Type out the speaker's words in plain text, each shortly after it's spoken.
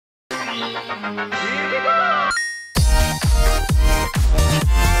Hello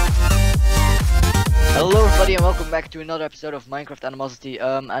everybody and welcome back to another episode of Minecraft Animosity.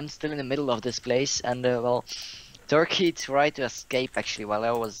 I'm still in the middle of this place and well, Turkey tried to escape actually while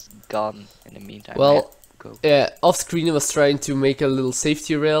I was gone in the meantime. Well, yeah, off screen I was trying to make a little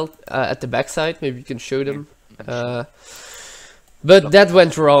safety rail at the backside, maybe you can show them. But that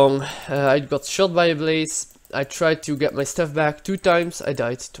went wrong. I got shot by a blaze. I tried to get my stuff back 2 times, I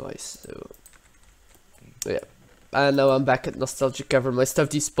died twice. So yeah, and now I'm back at Nostalgic Cavern. My stuff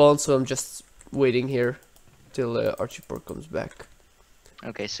despawned, so I'm just waiting here till RetroTurkey comes back.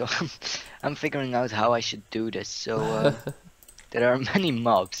 Okay, so I'm figuring out how I should do this. So there are many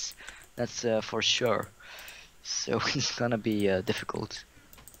mobs, that's for sure. So it's gonna be difficult.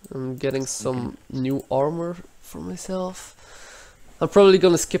 I'm getting some new armor for myself. I'm probably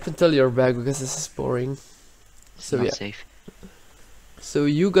gonna skip until you're back because this is boring. So Not yeah. safe. So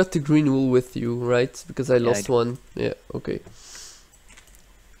you got the green wool with you, right? Because I lost one. Yeah, okay.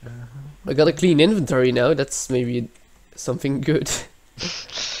 I got a clean inventory now. That's maybe something good.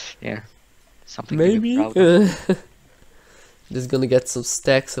 Yeah, something maybe. to be proud of. Just gonna get some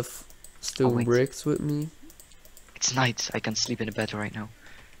stacks of stone wait. bricks with me. It's night. I can sleep in a bed right now.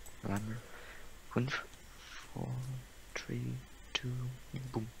 Remember? 1, 4, 3, 2,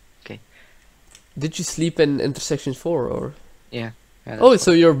 boom. Okay. Did you sleep in intersection 4 or? Yeah. Oh,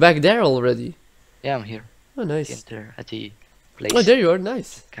 so you're back there already? Yeah, I'm here. Oh, nice. At the place. Oh, there you are.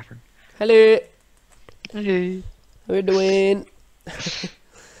 Nice. Cavern. Hello. Hey. How you doing?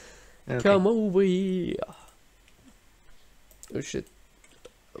 Okay. Come over here. Oh shit.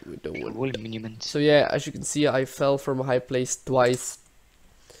 We don't want Woolly monument. So yeah, as you can see, I fell from a high place twice.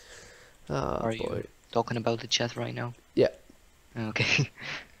 Are boy. you talking about the chat right now? Yeah. Okay.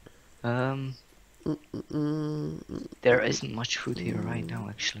 There isn't much food here right now,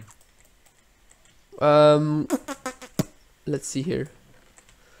 actually. Let's see here.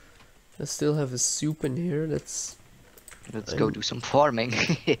 I still have a soup in here. Let's go do some farming.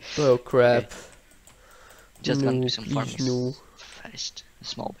 Oh crap. Okay. Just gonna do some please farming. no. Fast. A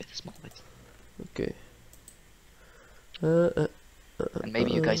small bit. Okay. And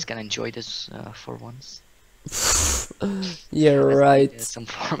maybe you guys can enjoy this for once. Yeah, right. Some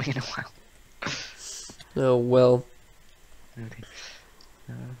farming in a while. Oh well. Okay.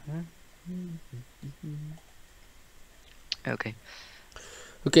 Okay.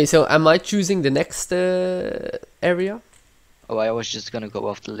 Okay, so am I choosing the next area? Oh, I was just gonna go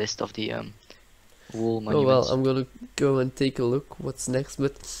off the list of the wool Oh monuments. well, I'm gonna go and take a look what's next,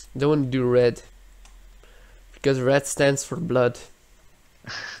 but I don't want to do red. Because red stands for blood.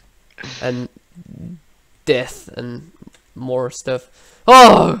 And death and more stuff.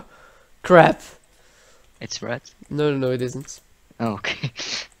 Oh! Crap! It's red? No, it isn't. Oh, okay.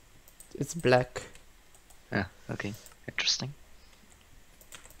 It's black. Ah, okay. Interesting.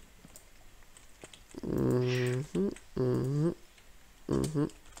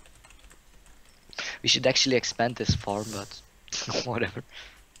 We should actually expand this farm, but whatever.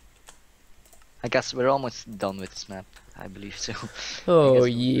 I guess we're almost done with this map. I believe so. Oh I guess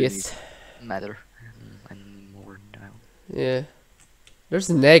it yes. doesn't really matter anymore now. Yeah. There's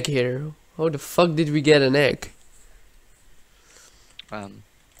an egg here. How the fuck did we get an egg?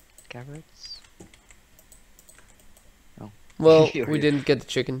 Carrots. Oh. Well, You're we here. didn't get the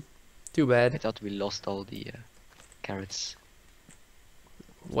chicken. Too I bad. thought we lost all the carrots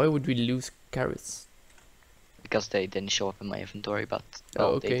Why would we lose carrots? because they didn't show up in my inventory, but Oh,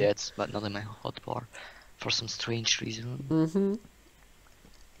 well, okay. they did, but not in my hotbar for some strange reason.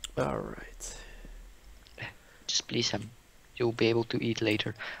 Alright. Just please him. You'll be able to eat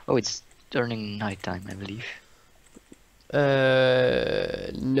later. Oh, it's turning nighttime, I believe.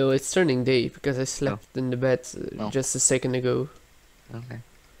 No, it's turning day because I slept in the bed just a second ago. Okay.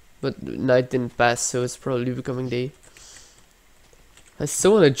 But night didn't pass, so it's probably becoming day. I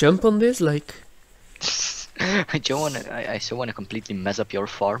still wanna jump on this, like. I so wanna completely mess up your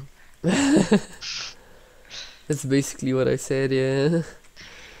farm. That's basically what I said, yeah.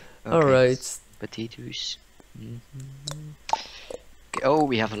 Okay. Alright. Potatoes. Okay, oh,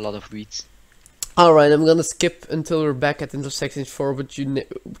 we have a lot of weeds. Alright, I'm gonna skip until we're back at intersection 4, but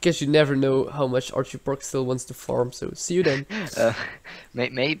because you never know how much RetroTurkey still wants to farm, so see you then.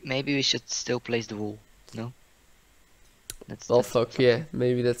 Maybe we should still place the wool. No. Well, fuck yeah,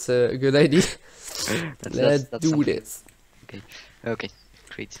 maybe that's a good idea. Let's do something. this. Okay,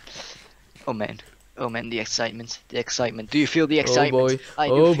 great. Oh man, the excitement, Do you feel the excitement? Oh boy, I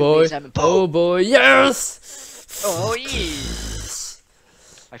do oh feel boy, the excitement. oh boy, yes! Oh yes!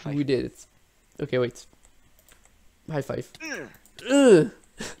 High five. We did it. Okay, wait. High five. Yeah.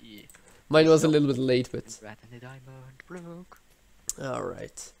 Mine was a little bit late, but... Rat and the diamond broke.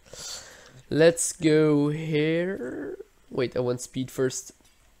 Alright. Let's go here. Wait, I want speed first.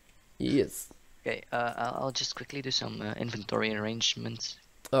 Yes. Okay, I'll just quickly do some inventory arrangements.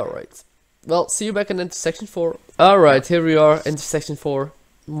 Alright. Well, see you back in intersection 4. Alright, here we are, intersection 4.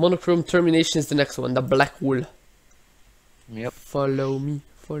 Monochrome Termination is the next one, the black wool. Yep. Follow me,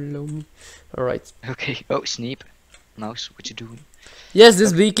 follow me. Alright. Okay, oh, Sneep. Mouse, what you doing? Yes,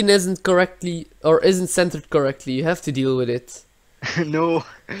 this beacon isn't correctly, or isn't centered correctly, you have to deal with it. No,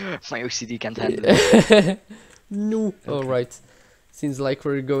 my OCD can't handle it. No. Okay. Alright. Seems like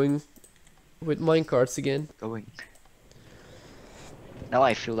we're going with minecarts again. Going. Now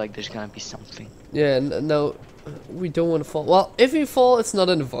I feel like there's gonna be something. Yeah, no, we don't want to fall. Well, if we fall, it's not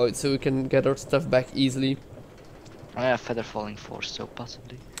in the void, so we can get our stuff back easily. I have feather falling force, so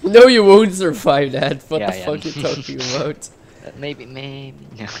possibly. No, you won't survive that. What Yeah, the yeah. fuck you talking about? Maybe,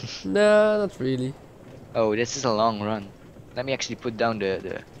 no. No, not really. Oh, this is a long run. Let me actually put down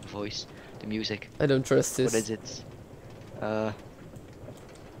the voice, the music. I don't trust this. What is it?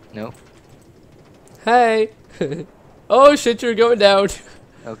 No. Hey! Oh shit, you're going down!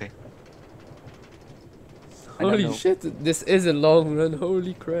 Okay. I don't Holy know. shit, this is a long run,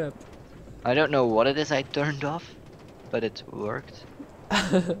 holy crap. I don't know what it is I turned off, but it worked.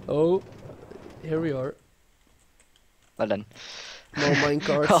 Oh, here we are. Well then. More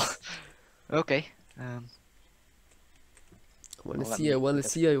minecarts. Well, okay. I wanna well, let see, me I wanna look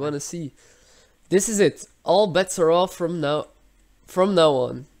at see, I wanna see. This is it. All bets are off from now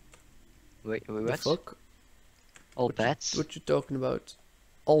on. Wait, The what? fuck? All bats? What you talking about?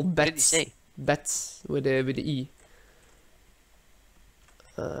 All What did he bets. say? Bets with the E.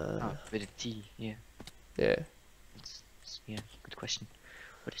 Oh, with a T, yeah. Yeah. Yeah, good question.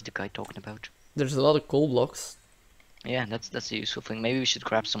 What is the guy talking about? There's a lot of coal blocks. Yeah, that's a useful thing. Maybe we should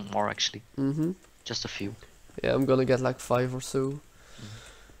grab some more actually. Mm-hmm. Just a few. Yeah, I'm gonna get like 5 or so.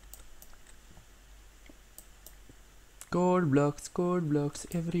 Gold blocks,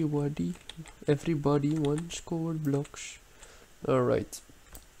 everybody wants gold blocks. Alright,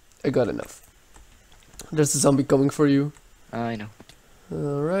 I got enough. There's a zombie coming for you. I know.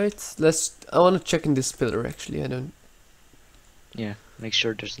 Alright, I wanna check in this pillar actually, I don't... Yeah, make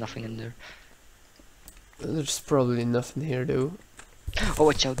sure there's nothing in there. There's probably nothing here though. Oh,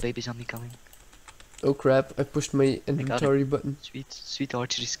 watch out, baby zombie coming. Oh crap, I pushed my inventory button. Sweet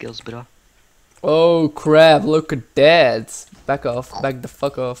archery skills, bro. Oh crap, look at that! Back off, back the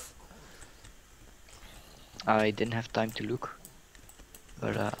fuck off. I didn't have time to look,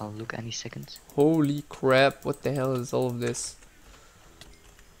 but I'll look any second. Holy crap, what the hell is all of this?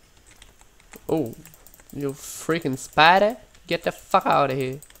 Oh, you freaking spider! Get the fuck out of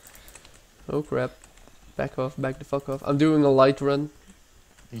here. Oh crap. Back off, back the fuck off. I'm doing a light run.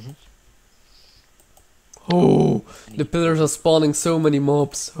 Oh, the pillars are spawning so many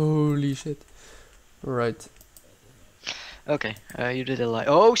mobs. Holy shit. Right. Okay, you did a lie.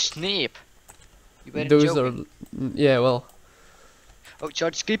 Oh, Sneep! You better Those joking. are... Yeah, well. Oh,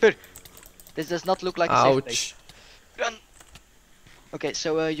 charge creeper! This does not look like a safe place. Ouch. Run! Okay,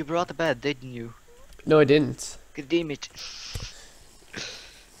 so you brought a bed, didn't you? No, I didn't. God damn it.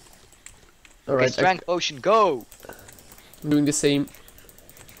 Alright, Okay, strength potion, go! I'm doing the same.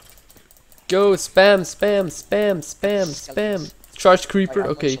 Go, spam, spam, spam, spam, spam. Charge creeper,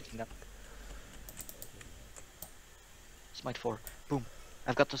 okay. Smite 4, boom.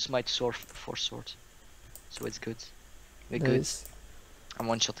 I've got the smite 4 sword, so it's good. We're Nice. good. I'm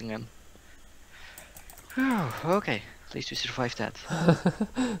one-shotting them. Okay, at least we survived that.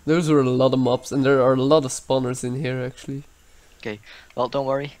 Those were a lot of mobs, and there are a lot of spawners in here actually. Okay, well, don't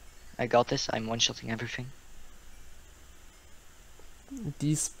worry. I got this. I'm one-shotting everything.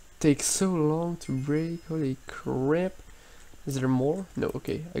 These take so long to break, holy crap. Is there more? No,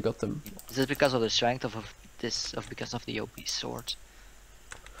 okay, I got them. Is this because of the strength of because of the OP sword?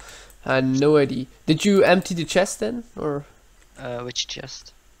 I had no idea. Did you empty the chest then? Or Which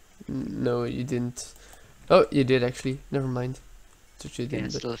chest? no, you didn't. Oh, you did actually. Never mind. That's what you Yeah, did.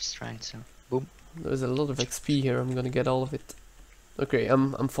 it's still have strength, so boom. There's a lot of XP here. I'm gonna get all of it. Okay,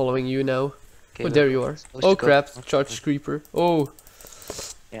 I'm following you now. Okay, Oh, look, there you are. we're supposed Oh to go crap! north. Charge creeper. Oh.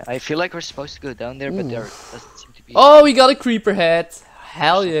 Yeah, I feel like we're supposed to go down there, but Ooh. there doesn't seem to be. Oh, we got a creeper head.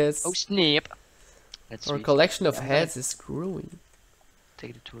 Hell yes. Oh, Sneep! Let's Our collection of heads is growing.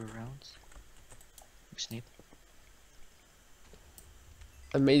 take the tour around. Oh, Sneep.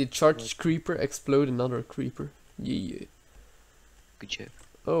 I made a charged creeper explode another creeper. Yeah. Good job.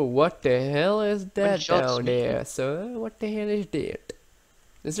 Oh, what the hell is that shots, down me. there, sir? What the hell is that?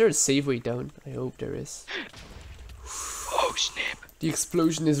 Is there a save way down? I hope there is. Oh, Sneep! The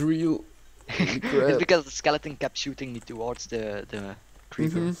explosion is real. Holy It's crap. because the skeleton kept shooting me towards the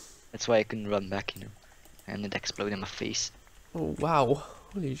creeper. Mhm. That's why I couldn't run back, you know. And it exploded in my face. Oh wow.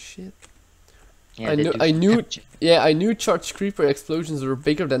 Holy shit. Yeah, I they knew, do I some knew, damage. yeah, I knew charged creeper explosions were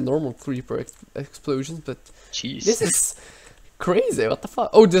bigger than normal creeper explosions, but Jeez. this is crazy. What the fuck?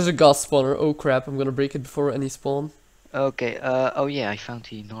 Oh, there's a gas spawner. Oh crap! I'm gonna break it before any spawn. Okay, oh yeah, I found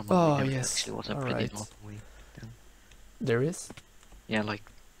the normal way. Oh There yes. actually was a All pretty right. normal way. There is. Yeah, like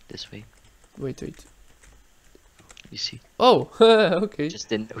this way. Wait, wait. You see? Oh, okay. Just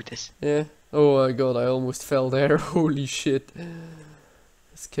didn't notice. Yeah. Oh my god, I almost fell there. Holy shit. That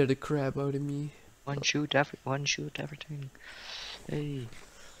scared the crap out of me. One shoot everything. Hey.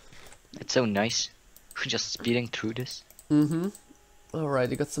 It's so nice. Just speeding through this. Mm-hmm.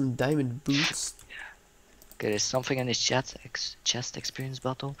 Alright, I got some diamond boots. Okay, there's something in his chest experience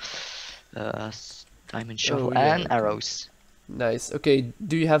bottle. Diamond shovel yeah, and okay. arrows. Nice. Okay,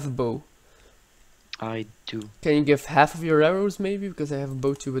 do you have a bow? I do. Can you give half of your arrows maybe? Because I have a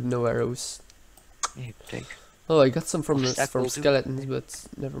bow too with no arrows. Yeah, take. Oh, I got some from Of the, stack from will do. skeletons, but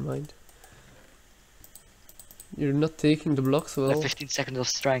never mind. You're not taking the blocks I well. have 15 seconds of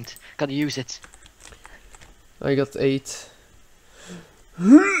strength. Gotta use it. I got 8.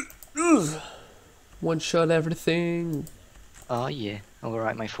 One shot everything. Oh yeah.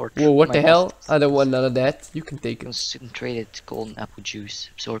 Alright, my fourth. Whoa, what my the hell? most I don't want none of that. You can take it. Concentrated golden apple juice.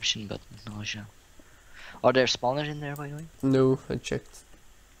 Absorption but nausea. Are there spawners in there by the way? No, I checked.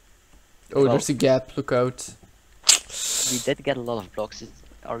 Oh, Well- there's a gap. Look out. We did get a lot of blocks.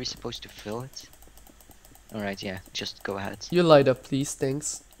 Are we supposed to fill it? Alright, yeah. Just go ahead. You light up, please.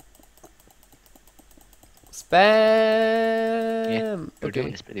 Thanks. Spam. We're doing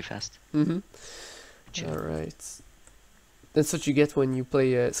Okay. this pretty fast. Mm-hmm. Chill. Alright. That's what you get when you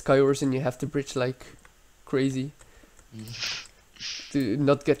play Skywars and you have to bridge like crazy to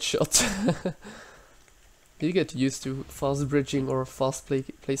not get shot. You get used to fast bridging or fast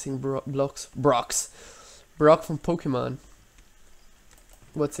placing blocks. Brock from Pokemon.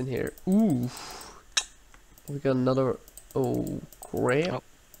 What's in here? Ooh. We got another. Oh, crap. Oh.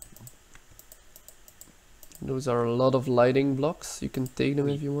 Those are a lot of lighting blocks. You can take them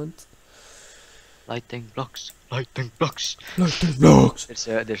if you want. Lighting blocks. Lighting blocks. Lighting blocks!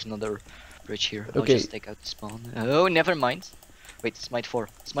 There's another bridge here. I'll Okay. just take out the spawn. Oh, never mind. Wait, smite 4.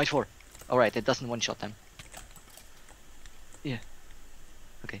 Smite 4. Alright, it doesn't one-shot them. Yeah.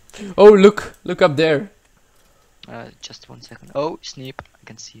 Okay. Oh, look! Look up there! Just 1 second. Oh, Sneep. I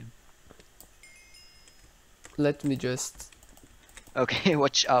can see him. Let me just. Okay,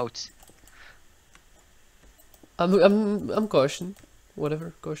 watch out. I'm caution.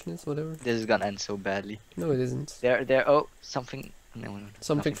 Whatever. Caution is, whatever. This is gonna end so badly. No, it isn't. There. Oh, something. No.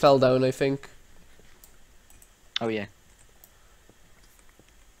 Something nothing. fell down, I think. Oh, yeah.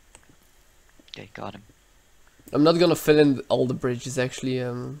 Okay, got him. I'm not gonna fill in all the bridges actually.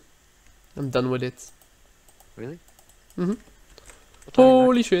 I'm done with it. Really? Mhm. What are you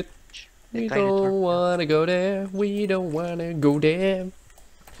Holy shit! They We kinda don't turn- wanna go there. We don't wanna go there.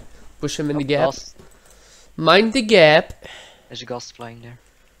 Push him in the gap. Ghost. Mind the gap. There's a ghost flying there.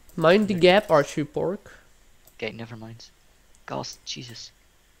 Mind the gap, Archie Pork. Okay, never mind. Ghost, Jesus.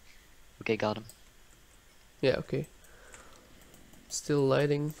 Okay, got him. Yeah, okay. Still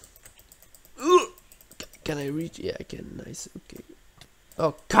lighting. Can I reach? Yeah, I can. Nice. Okay.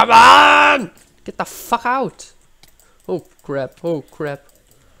 Oh, come on! Get the fuck out! Oh crap! Oh crap!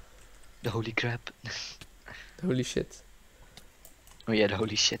 The holy crap. Holy shit! Oh yeah, the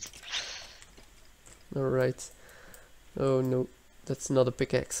holy shit. All right. Oh no, that's not a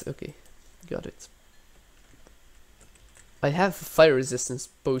pickaxe. Okay, got it. I have a fire resistance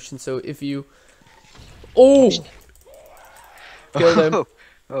potion, so if you. Oh! Kill them. Oh,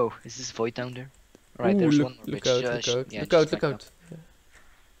 oh, is this void down there? Right, Ooh, there's look, one more look which, out, yeah, look just out, look back out. Yeah.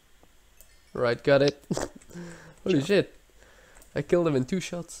 Right, got it. Holy Sure. shit. I killed him in 2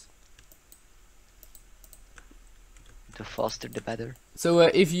 shots. up. The faster the better. So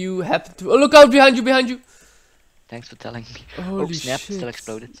if you happen to... Oh, look out, behind you, behind you! Thanks for telling me. Holy Oh snap, shit. still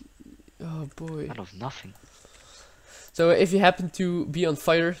exploded. Oh boy. Out of nothing. So if you happen to be on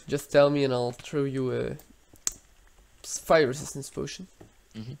fire, just tell me and I'll throw you a fire resistance potion.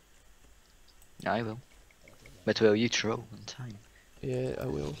 I will. But will you throw on time? Yeah, I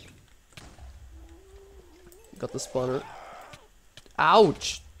will. Got the spawner.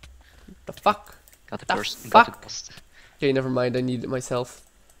 Ouch! The fuck? Got the The person, got the fuck? ghost. Okay, never mind, I need it myself.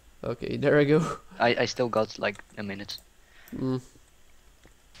 Okay, there I go. I still got like a minute. Mm.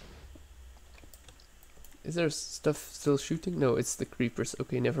 Is there stuff still shooting? No, it's the creepers.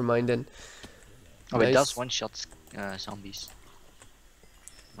 Okay, never mind then. Oh, it Nice. does one-shot zombies.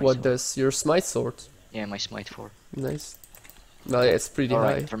 What sword. does your smite sword? Yeah, my smite 4. Nice. Well, yeah, it's pretty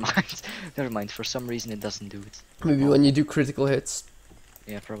Alright, high. never mind. Never mind. For some reason, it doesn't do it. Maybe when you do critical hits.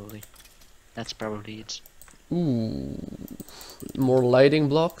 Yeah, probably. That's probably it. Ooh, more lighting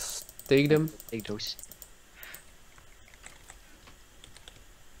blocks. Take them. Take those.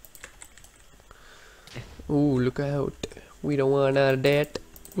 Ooh, look out. We don't want none of that.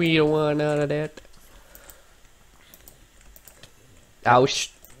 We don't want none of that.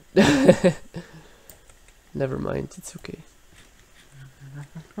 Ouch. Never mind, it's okay.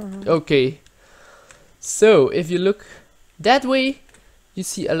 Okay. So, if you look that way, you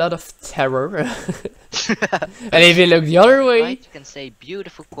see a lot of terror. And if you look the other way... Right, you can say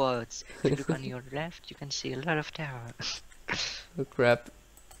beautiful quotes. If you look on your left, you can see a lot of terror. Oh crap.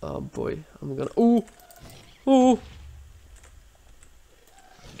 Oh boy, I'm gonna... Ooh! Ooh!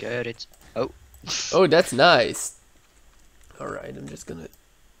 Get it. Oh. Oh, that's nice. Alright, I'm just gonna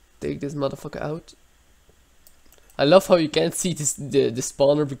take this motherfucker out. I love how you can't see this, the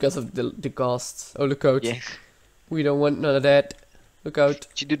spawner because of the costs. Oh, look out. Yeah. We don't want none of that. Look out.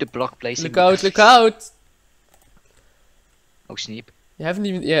 Did you do the block placing? Look out, look out! Oh, Sneep. You haven't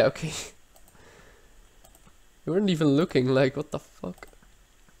even... Yeah, okay. You weren't even looking, like, what the fuck?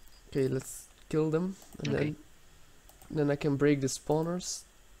 Okay, let's kill them. And Okay. then I can break the spawners.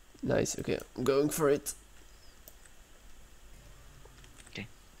 Nice, okay, I'm going for it. Okay.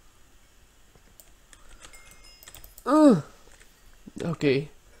 Okay.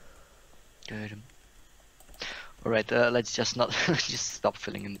 Good. Alright, let's just not just stop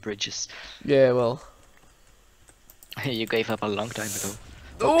filling in the bridges. Yeah, well. You gave up a long time ago.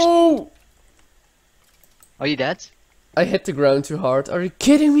 Oh! Are you dead? I hit the ground too hard. Are you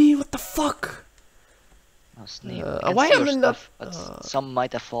kidding me? What the fuck? Oh, Sneep. Why see am your I not... stuff, but some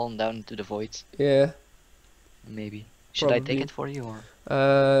might have fallen down into the void. Yeah. Maybe. Should I take Probably. it for you or?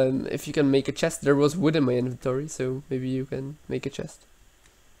 If you can make a chest, there was wood in my inventory, so maybe you can make a chest.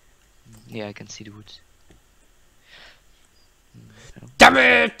 Yeah, I can see the wood. No. Damn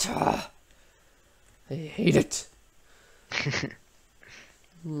it! I hate it.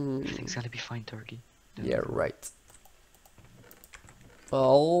 Everything's gonna be fine, Turkey. Don't Yeah, worry. right.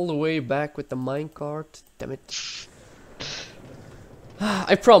 All the way back with the minecart. Damn it.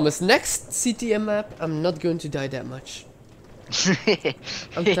 I promise, next CTM map, I'm not going to die that much.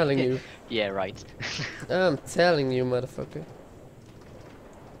 I'm telling you. Yeah, right. I'm telling you, motherfucker.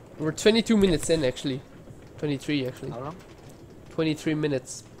 We're 22 minutes in, actually. 23, actually. How long? 23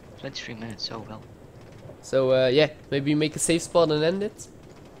 minutes. 23 minutes, oh well. So, yeah, maybe make a safe spot and end it.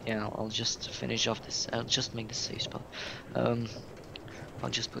 Yeah, I'll just finish off this. I'll just make the safe spot. I'll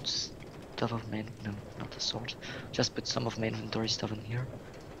just put stuff of main. No, not the sword. Just put some of my inventory stuff in here,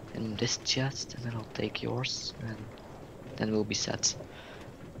 in this chest, and then I'll take yours, and then we'll be set.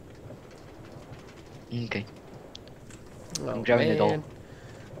 Okay. I'm grabbing it all. man.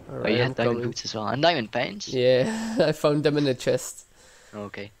 Oh, Alright, you I'm had diamond coming. boots as well, and diamond pants. Yeah, I found them in a chest.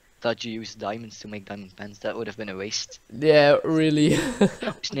 Okay. Thought you used diamonds to make diamond pants. That would have been a waste. Yeah, really.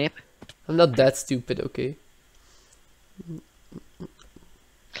 Snip. I'm not that stupid, okay?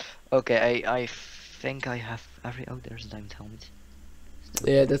 Okay, I think I have every. Oh, there's a diamond helmet.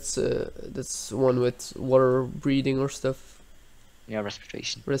 Yeah, that's one with water breathing or stuff. Yeah,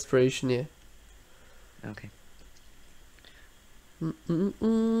 respiration. Respiration, yeah. Okay.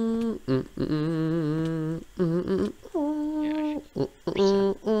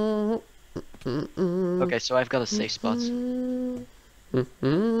 Okay, so I've got a safe spot.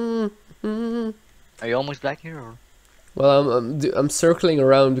 Are you almost back here, or? Well, I'm circling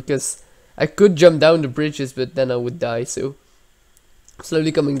around because I could jump down the bridges, but then I would die. So I'm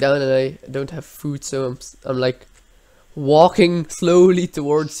slowly coming down, and I don't have food, so I'm like walking slowly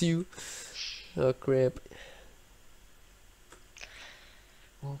towards you. Oh crap!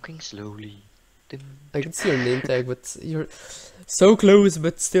 Walking slowly. Dum. I can see your name tag, but you're so close,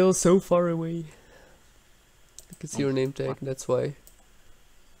 but still so far away. I can see your name tag. That's why.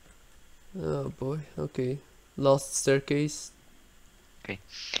 Oh boy. Okay. Lost staircase.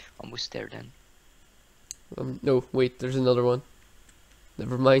 Almost there then. No, wait, there's another one.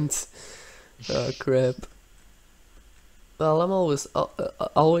 Never mind. Oh crap. Well, I'm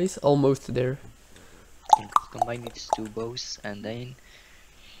always almost there. Okay, combine these two bows and then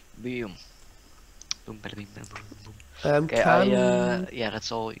boom. Boom, bada bing, boom, boom, boom. Okay, yeah,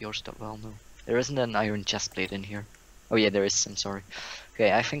 that's all your stuff. Well, no, there isn't an iron chest plate in here. Oh yeah, there is. I'm sorry.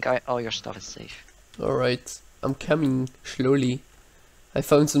 Okay, I think all your stuff is safe. Alright, I'm coming slowly. I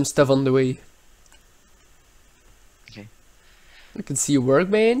found some stuff on the way. Okay. I can see a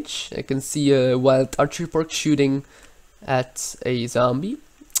workbench. I can see a wild archer pork shooting at a zombie.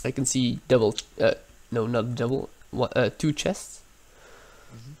 I can see double, no, not double, 2 chests.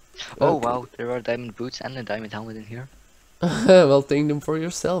 Oh Okay. wow, there are diamond boots and a diamond helmet in here. Well, take them for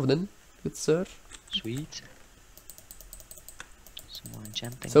yourself then, good sir. Sweet. Some more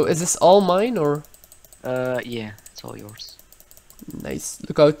enchanting. So is this all mine or? Yeah, it's all yours. Nice.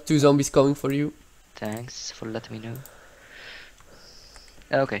 Look out, 2 zombies coming for you. Thanks for letting me know.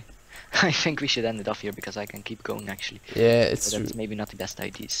 Okay. I think we should end it off here because I can keep going actually. Yeah, it's But true. that's maybe not the best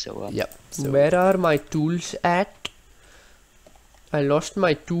idea, so Yep. So Where are my tools at? I lost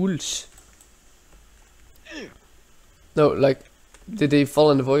my tools. no, like, did they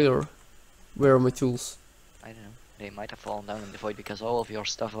fall in the void or where are my tools? I don't know. They might have fallen down in the void because all of your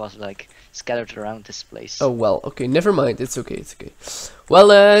stuff was like scattered around this place. Oh well, okay, never mind. It's okay, it's okay.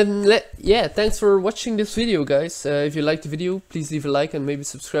 Well, yeah, thanks for watching this video, guys. If you liked the video, please leave a like and maybe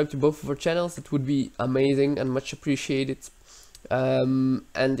subscribe to both of our channels. It would be amazing and much appreciated. And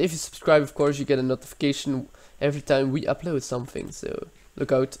if you subscribe, of course, you get a notification every time we upload something. So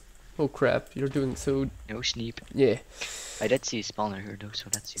look out. Oh crap, you're doing so. No sneep. Yeah. I did see a spawner here though, so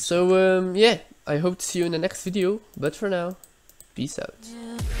that's useful. So yeah, I hope to see you in the next video. But for now, peace out.